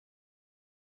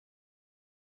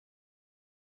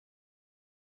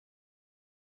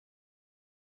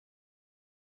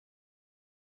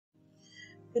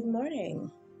Good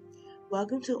morning.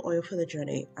 Welcome to Oil for the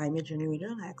Journey. I'm your journey reader,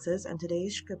 Alexis, and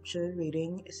today's scripture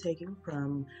reading is taken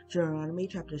from Deuteronomy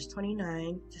chapters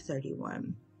 29 to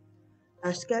 31.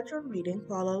 Our scheduled reading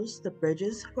follows the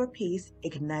Bridges for Peace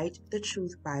Ignite the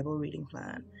Truth Bible reading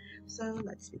plan. So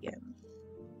let's begin.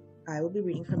 I will be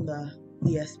reading from the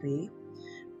ESV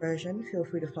version. Feel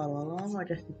free to follow along or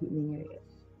just to keep me in your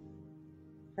ears.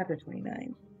 Chapter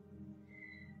 29.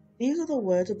 These are the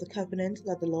words of the covenant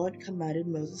that the Lord commanded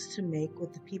Moses to make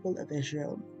with the people of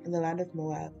Israel in the land of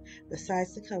Moab,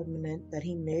 besides the covenant that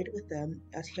he made with them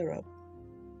at Horeb.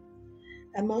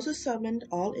 And Moses summoned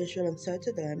all Israel and said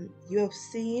to them, You have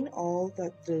seen all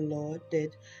that the Lord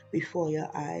did before your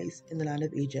eyes in the land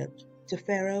of Egypt, to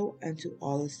Pharaoh and to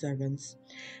all his servants,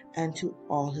 and to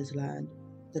all his land,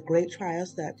 the great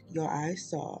trials that your eyes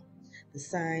saw, the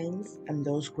signs and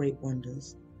those great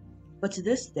wonders. But to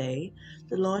this day,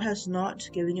 the Lord has not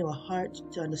given you a heart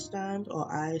to understand,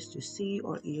 or eyes to see,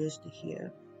 or ears to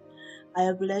hear. I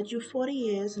have led you 40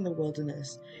 years in the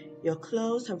wilderness. Your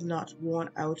clothes have not worn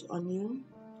out on you,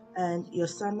 and your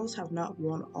sandals have not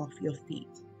worn off your feet.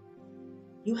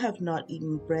 You have not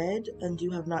eaten bread, and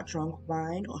you have not drunk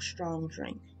wine or strong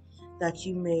drink, that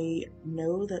you may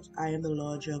know that I am the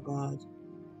Lord your God.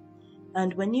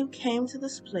 And when you came to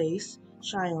this place,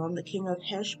 Sihon the king of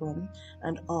Heshbon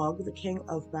and Og the king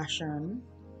of Bashan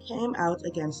came out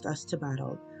against us to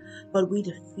battle, but we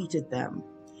defeated them.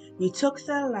 We took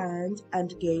their land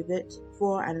and gave it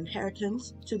for an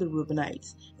inheritance to the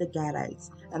Reubenites, the Gadites,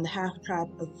 and the half-tribe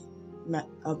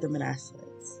of the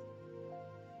Manassites.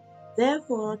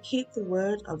 Therefore keep the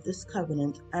word of this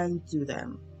covenant and do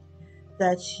them,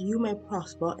 that you may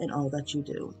prosper in all that you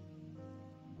do.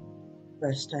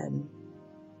 Verse 10.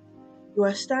 You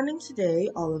are standing today,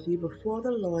 all of you, before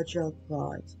the Lord your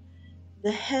God,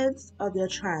 the heads of your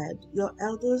tribes, your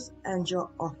elders and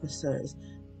your officers,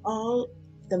 all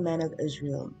the men of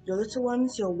Israel, your little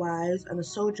ones, your wives, and the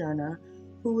sojourner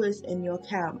who is in your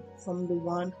camp, from the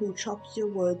one who chops your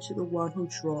wood to the one who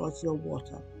draws your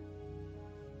water,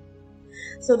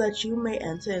 so that you may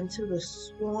enter into the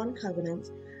sworn covenant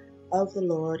of the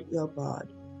Lord your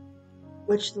God,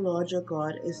 which the Lord your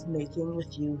God is making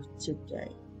with you today,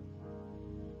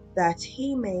 that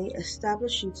he may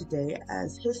establish you today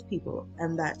as his people,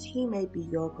 and that he may be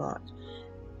your God.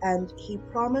 And he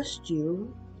promised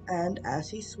you, and as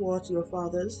he swore to your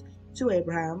fathers, to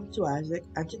Abraham, to Isaac,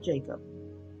 and to Jacob.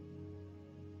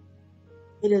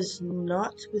 It is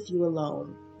not with you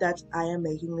alone that I am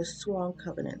making this sworn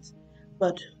covenant,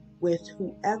 but with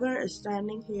whoever is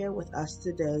standing here with us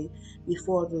today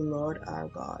before the Lord our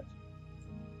God,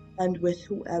 and with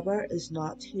whoever is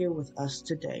not here with us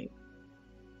today.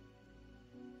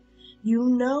 You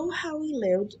know how we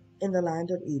lived in the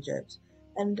land of Egypt,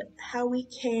 and how we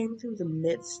came through the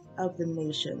midst of the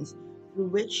nations through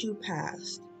which you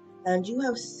passed. And you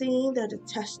have seen their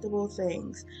detestable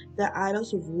things, their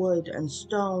idols of wood and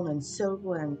stone and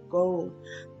silver and gold,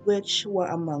 which were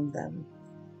among them.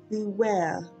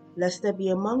 Beware, lest there be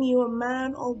among you a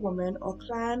man or woman or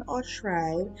clan or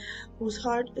tribe whose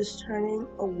heart is turning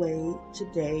away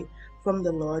today from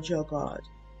the Lord your God,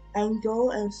 and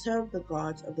go and serve the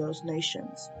gods of those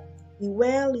nations.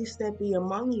 Beware lest there be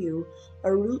among you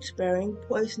a root bearing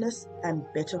poisonous and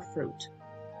bitter fruit,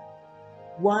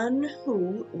 one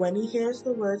who, when he hears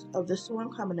the words of this sworn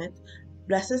covenant,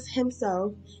 blesses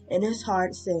himself in his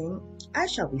heart, saying, I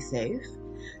shall be safe,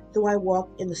 though I walk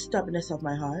in the stubbornness of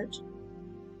my heart.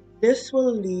 This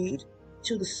will lead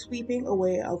to the sweeping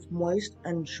away of moist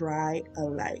and dry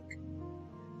alike.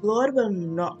 The Lord will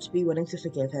not be willing to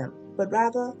forgive him, but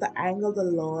rather the anger of the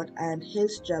Lord and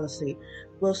his jealousy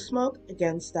will smoke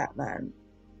against that man.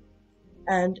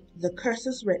 And the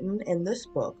curses written in this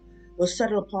book will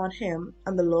settle upon him,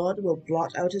 and the Lord will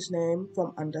blot out his name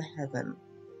from under heaven.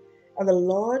 And the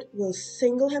Lord will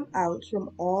single him out from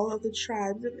all of the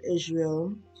tribes of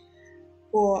Israel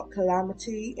for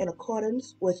calamity in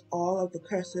accordance with all of the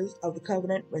curses of the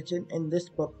covenant written in this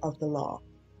book of the law.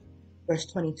 Verse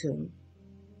 22.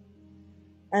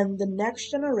 And the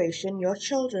next generation, your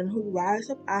children who rise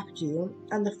up after you,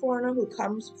 and the foreigner who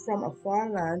comes from a far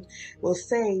land, will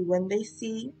say when they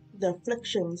see the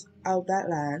afflictions of that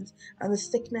land, and the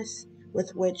sickness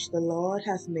with which the Lord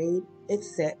hath made it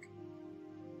sick,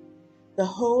 the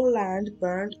whole land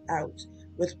burned out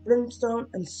with brimstone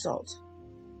and salt,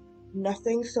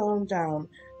 nothing sown down,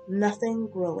 nothing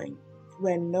growing,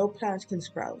 where no plant can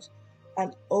sprout,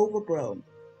 and overgrown,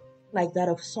 like that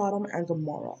of Sodom and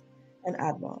Gomorrah, and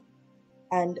Admah,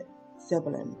 and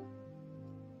Zebulun,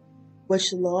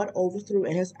 which the Lord overthrew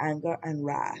in his anger and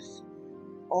wrath.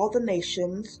 All the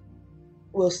nations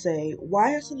will say,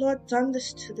 "Why has the Lord done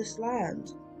this to this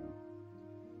land?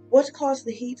 What caused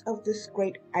the heat of this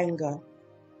great anger?"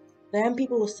 Then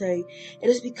people will say, "It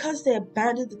is because they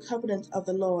abandoned the covenant of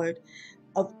the Lord,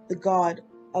 of the God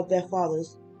of their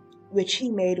fathers, which he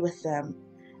made with them.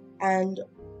 And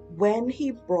when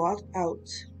he brought them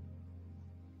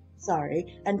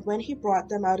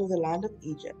out of the land of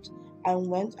Egypt, and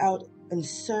went out and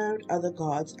served other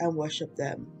gods and worshipped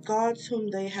them, gods whom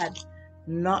they had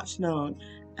not known,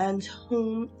 and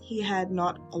whom he had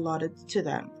not allotted to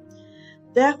them.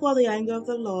 Therefore the anger of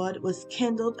the Lord was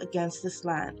kindled against this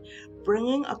land,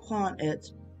 bringing upon it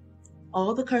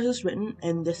all the curses written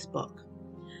in this book.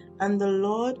 And the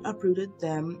Lord uprooted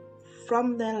them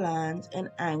from their land in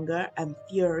anger and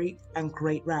fury and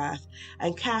great wrath,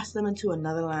 and cast them into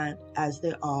another land, as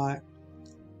they are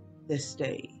this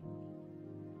day.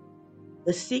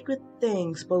 The secret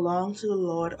things belong to the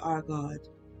Lord our God,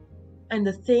 and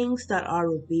the things that are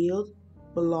revealed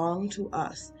belong to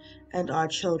us and our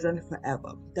children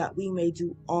forever, that we may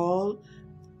do all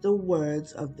the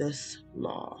words of this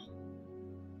law.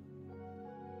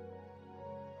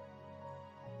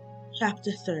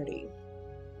 Chapter 30.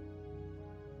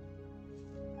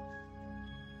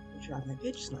 My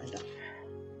page is lined up.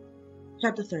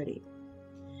 Chapter 30.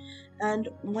 And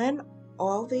when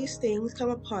all these things come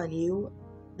upon you,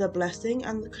 the blessing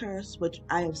and the curse which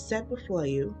I have set before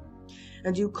you,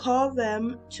 and you call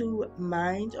them to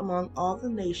mind among all the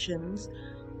nations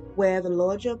where the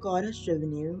Lord your God has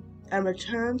driven you, and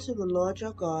return to the Lord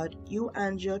your God, you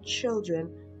and your children,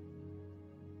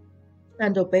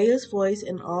 and obey his voice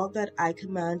in all that I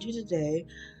command you today,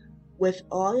 with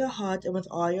all your heart and with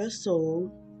all your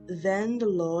soul, then the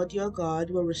Lord your God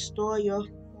will restore your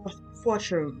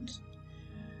fortunes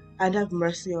and have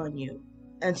mercy on you,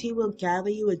 and he will gather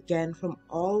you again from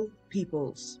all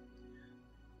peoples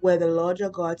where the Lord your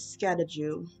God scattered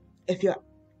you. If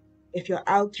your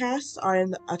outcasts are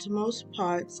in the uttermost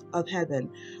parts of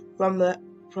heaven, from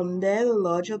there the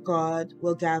Lord your God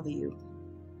will gather you,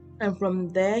 and from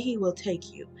there he will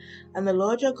take you. And the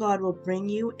Lord your God will bring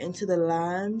you into the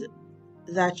land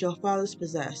that your fathers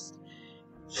possessed,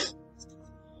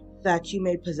 that you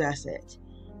may possess it.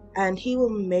 And he will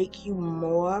make you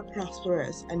more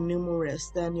prosperous and numerous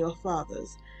than your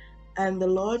fathers. And the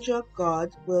Lord your God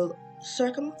will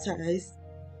circumcise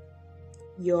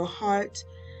your heart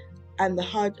and the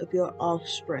heart of your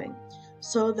offspring,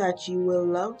 so that you will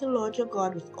love the Lord your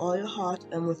God with all your heart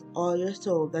and with all your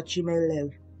soul, that you may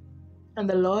live. And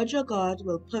the Lord your God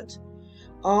will put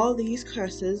all these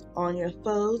curses on your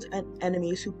foes and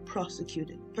enemies who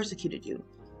persecuted you.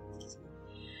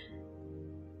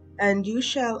 And you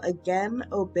shall again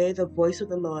obey the voice of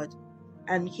the Lord,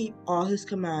 and keep all his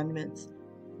commandments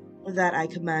that I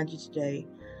command you today.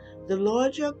 The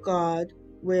Lord your God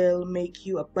will make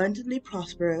you abundantly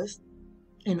prosperous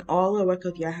in all the work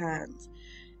of your hands,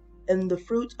 in the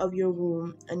fruit of your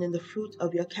womb, and in the fruit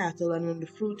of your cattle, and in the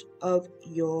fruit of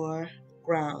your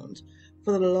ground.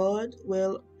 For the Lord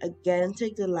will again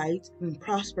take delight in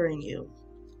prospering you,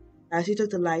 as he took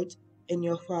delight in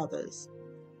your fathers.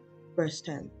 Verse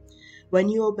 10. When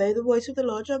you obey the voice of the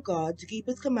Lord your God to keep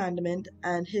his commandment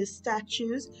and his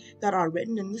statutes that are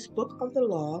written in this book of the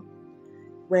law,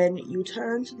 when you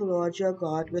turn to the Lord your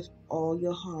God with all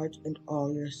your heart and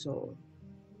all your soul.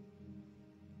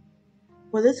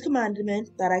 For this commandment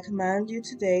that I command you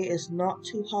today is not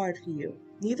too hard for you,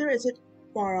 neither is it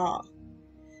far off.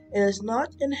 It is not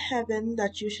in heaven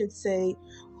that you should say,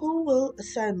 "Who will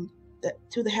ascend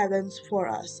to the heavens for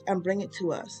us and bring it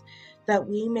to us, that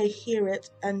we may hear it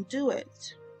and do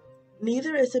it?"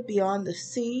 Neither is it beyond the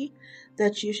sea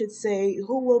that you should say,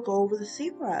 "Who will go over the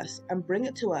sea for us and bring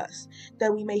it to us,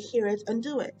 that we may hear it and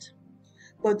do it?"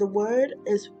 But the word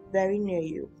is very near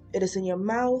you. It is in your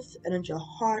mouth and in your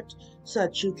heart, so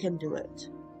that you can do it.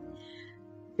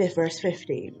 Verse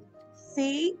 50.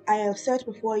 See, I have set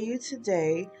before you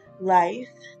today life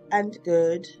and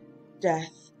good,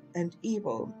 death and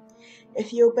evil.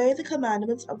 If you obey the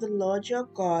commandments of the Lord your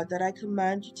God that I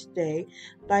command you today,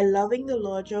 by loving the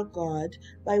Lord your God,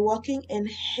 by walking in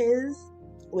his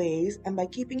ways, and by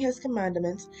keeping his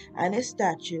commandments and his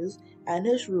statutes and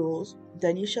his rules,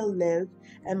 then you shall live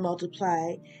and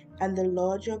multiply, and the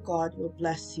Lord your God will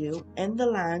bless you in the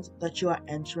land that you are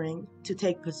entering to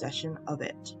take possession of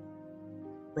it.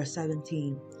 Verse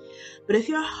 17. But if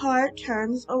your heart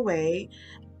turns away,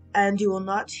 and you will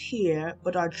not hear,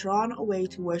 but are drawn away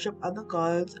to worship other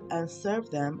gods and serve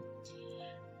them,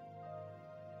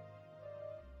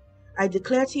 I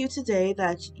declare to you today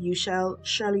that you shall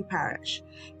surely perish.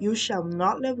 You shall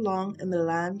not live long in the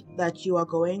land that you are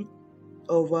going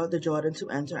over the Jordan to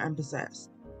enter and possess.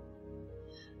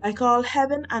 I call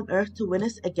heaven and earth to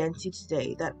witness against you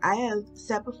today that I have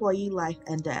set before you life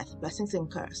and death, blessings and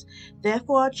curse.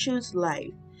 Therefore choose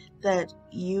life, that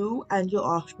you and your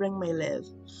offspring may live,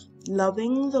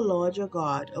 loving the Lord your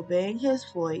God, obeying his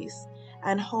voice,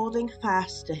 and holding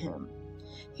fast to him.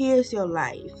 Here is your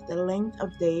life, the length of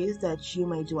days that you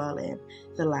may dwell in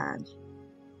the land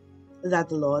that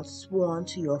the Lord swore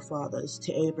to your fathers,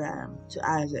 to Abraham, to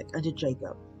Isaac, and to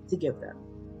Jacob, to give them.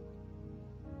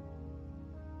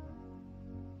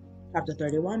 Chapter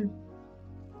 31.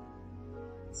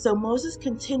 So Moses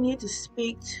continued to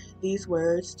speak these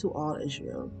words to all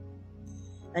Israel.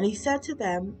 And he said to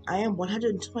them, I am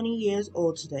 120 years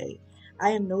old today.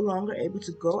 I am no longer able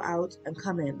to go out and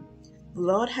come in. The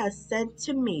Lord has said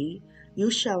to me,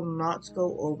 you shall not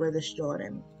go over this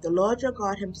Jordan. The Lord your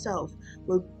God himself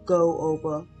will go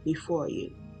over before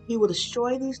you. He will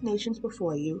destroy these nations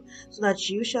before you, so that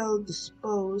you shall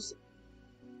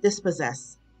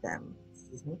dispossess them.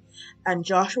 And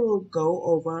Joshua will go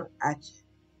over at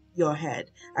your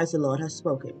head, as the Lord has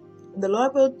spoken. And the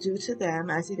Lord will do to them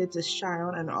as he did to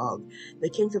Sihon and Og, the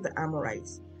kings of the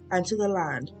Amorites, and to their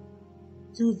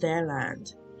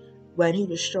land, when he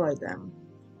destroyed them.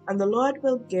 And the Lord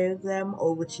will give them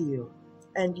over to you,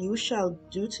 and you shall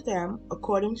do to them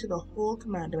according to the whole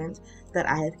commandment that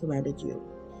I have commanded you.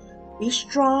 Be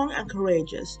strong and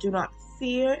courageous. Do not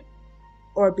fear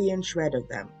or be in dread of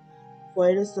them, for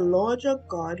it is the Lord your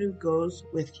God who goes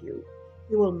with you.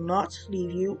 He will not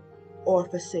leave you or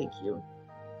forsake you.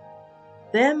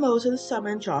 Then Moses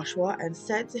summoned Joshua and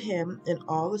said to him in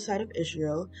all the sight of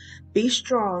Israel, be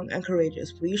strong and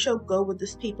courageous, for you shall go with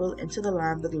this people into the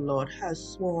land that the Lord has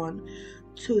sworn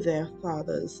to their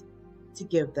fathers to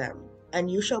give them, and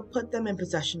you shall put them in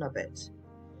possession of it.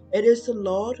 It is the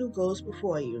Lord who goes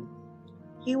before you.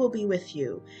 He will be with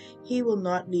you. He will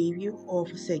not leave you or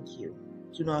forsake you.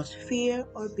 Do not fear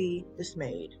or be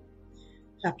dismayed.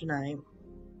 Chapter 9.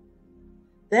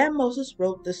 Then Moses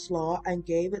wrote this law and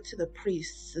gave it to the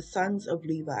priests, the sons of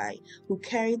Levi, who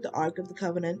carried the ark of the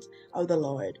covenant of the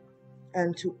Lord,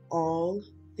 and to all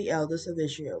the elders of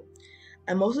Israel.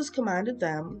 And Moses commanded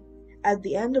them, at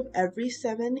the end of every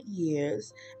 7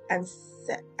 years, and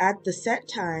at the set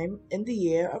time in the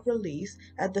year of release,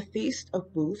 at the feast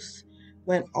of booths,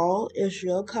 when all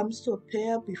Israel comes to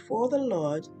appear before the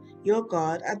Lord your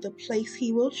God at the place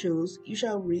he will choose, you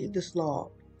shall read this law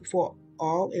before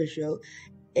all Israel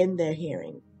in their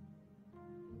hearing.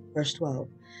 Verse 12.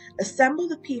 Assemble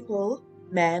the people,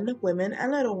 men, women,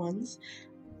 and little ones,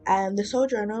 and the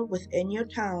sojourner within your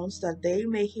towns, that they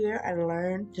may hear and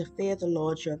learn to fear the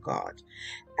Lord your God,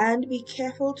 and be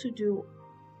careful to do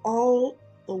all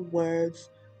the words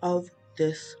of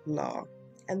this law,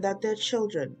 and that their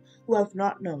children, who have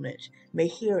not known it, may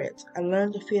hear it and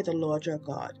learn to fear the Lord your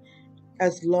God,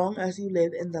 as long as you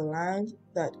live in the land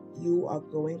that you are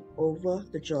going over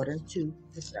the Jordan to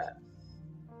possess.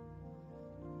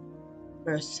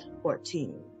 Verse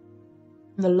 14.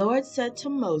 The Lord said to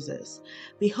Moses,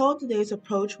 behold, the days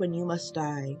approach when you must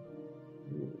die.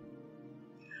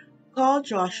 Call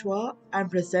Joshua and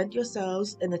present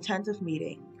yourselves in the tent of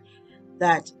meeting,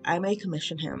 that I may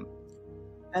commission him.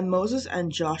 And Moses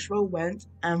and Joshua went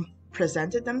and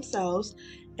presented themselves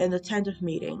in the tent of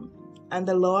meeting. And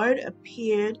the Lord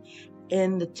appeared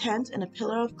in the tent in a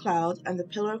pillar of cloud, and the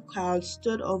pillar of cloud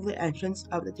stood over the entrance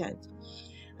of the tent.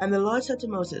 And the Lord said to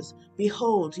Moses,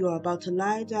 behold, you are about to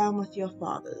lie down with your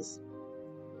fathers.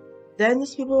 Then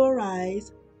this people will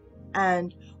rise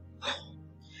and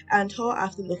tore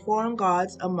after the foreign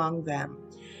gods among them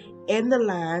in the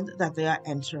land that they are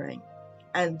entering.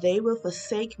 And they will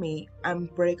forsake me and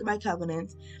break my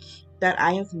covenant that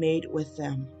I have made with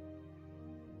them.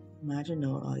 Imagine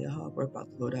knowing all your hard work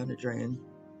about to go down the drain.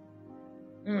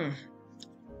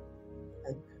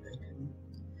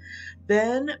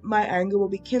 Then my anger will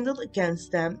be kindled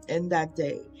against them in that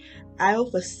day. I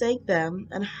will forsake them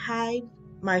and hide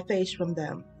my face from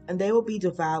them, and they will be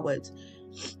devoured.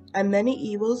 And many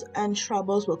evils and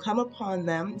troubles will come upon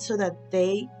them, so that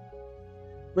they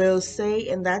will say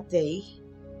in that day,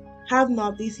 have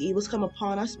not these evils come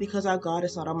upon us because our God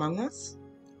is not among us?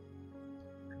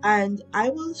 And I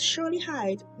will surely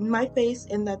hide my face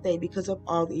in that day because of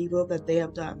all the evil that they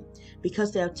have done,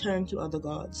 because they have turned to other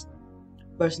gods.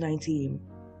 Verse 19.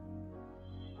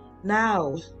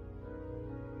 Now,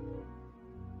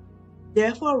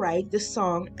 therefore write this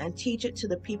song and teach it to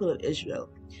the people of Israel.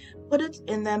 Put it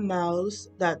in their mouths,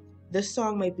 that this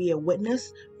song may be a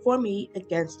witness for me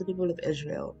against the people of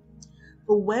Israel.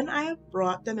 For when I have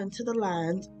brought them into the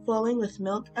land flowing with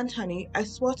milk and honey, I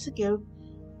swore to give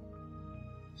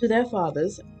to their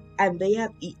fathers, and they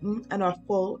have eaten and are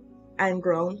full and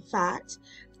grown fat.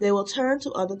 They will turn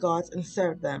to other gods and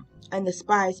serve them, and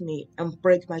despise me and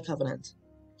break my covenant.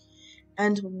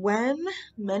 And when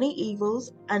many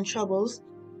evils and troubles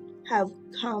have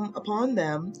come upon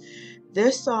them,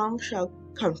 this song shall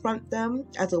confront them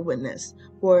as a witness,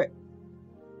 for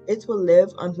it will live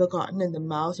unforgotten in the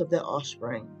mouths of their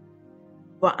offspring.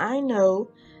 For I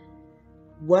know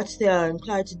what they are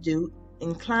inclined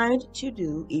to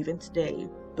do even today,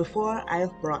 before I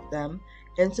have brought them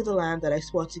into the land that I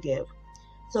swore to give.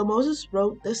 So Moses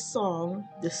wrote this song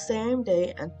the same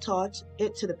day and taught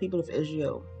it to the people of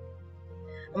Israel.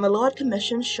 And the Lord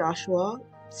commissioned Joshua,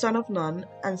 son of Nun,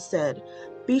 and said,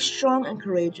 Be strong and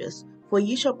courageous, for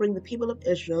ye shall bring the people of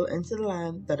Israel into the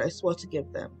land that I swore to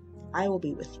give them. I will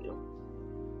be with you.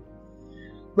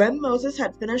 When Moses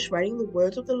had finished writing the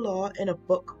words of the law in a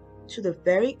book to the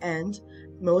very end,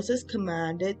 Moses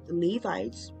commanded the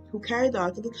Levites, who carried the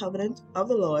ark of the covenant of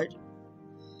the Lord,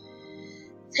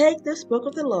 Take this book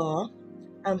of the law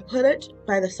and put it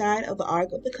by the side of the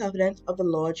ark of the covenant of the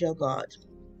Lord your God,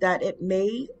 that it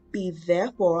may be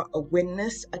therefore a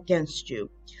witness against you.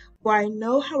 For I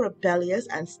know how rebellious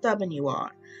and stubborn you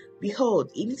are. Behold,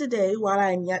 even today, while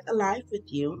I am yet alive with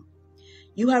you,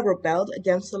 you have rebelled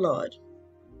against the Lord.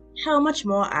 How much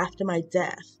more after my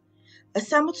death?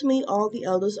 Assemble to me all the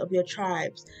elders of your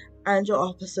tribes and your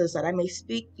officers, that I may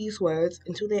speak these words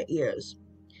into their ears,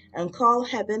 and call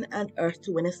heaven and earth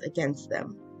to witness against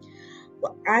them.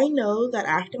 For I know that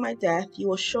after my death you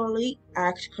will surely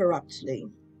act corruptly,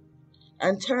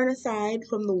 and turn aside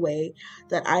from the way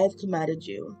that I have commanded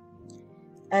you.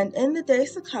 And in the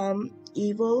days to come,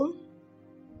 evil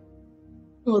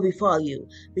will befall you,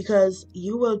 because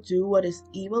you will do what is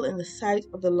evil in the sight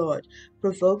of the Lord,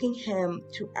 provoking him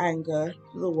to anger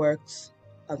through the works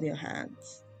of your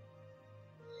hands.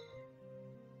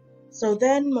 So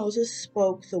then Moses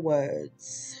spoke the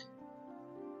words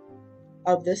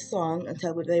of this song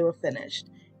until they were finished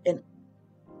in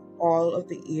all of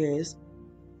the ears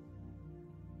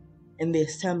in the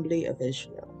assembly of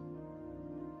Israel.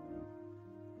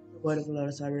 The word of the Lord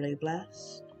is already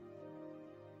blessed.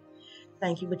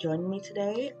 Thank you for joining me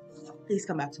today. Please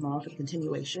come back tomorrow for the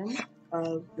continuation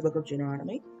of the book of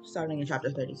Deuteronomy, starting in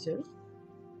chapter 32.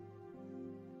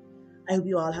 I hope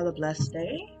you all have a blessed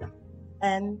day,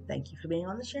 and thank you for being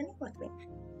on this journey with me.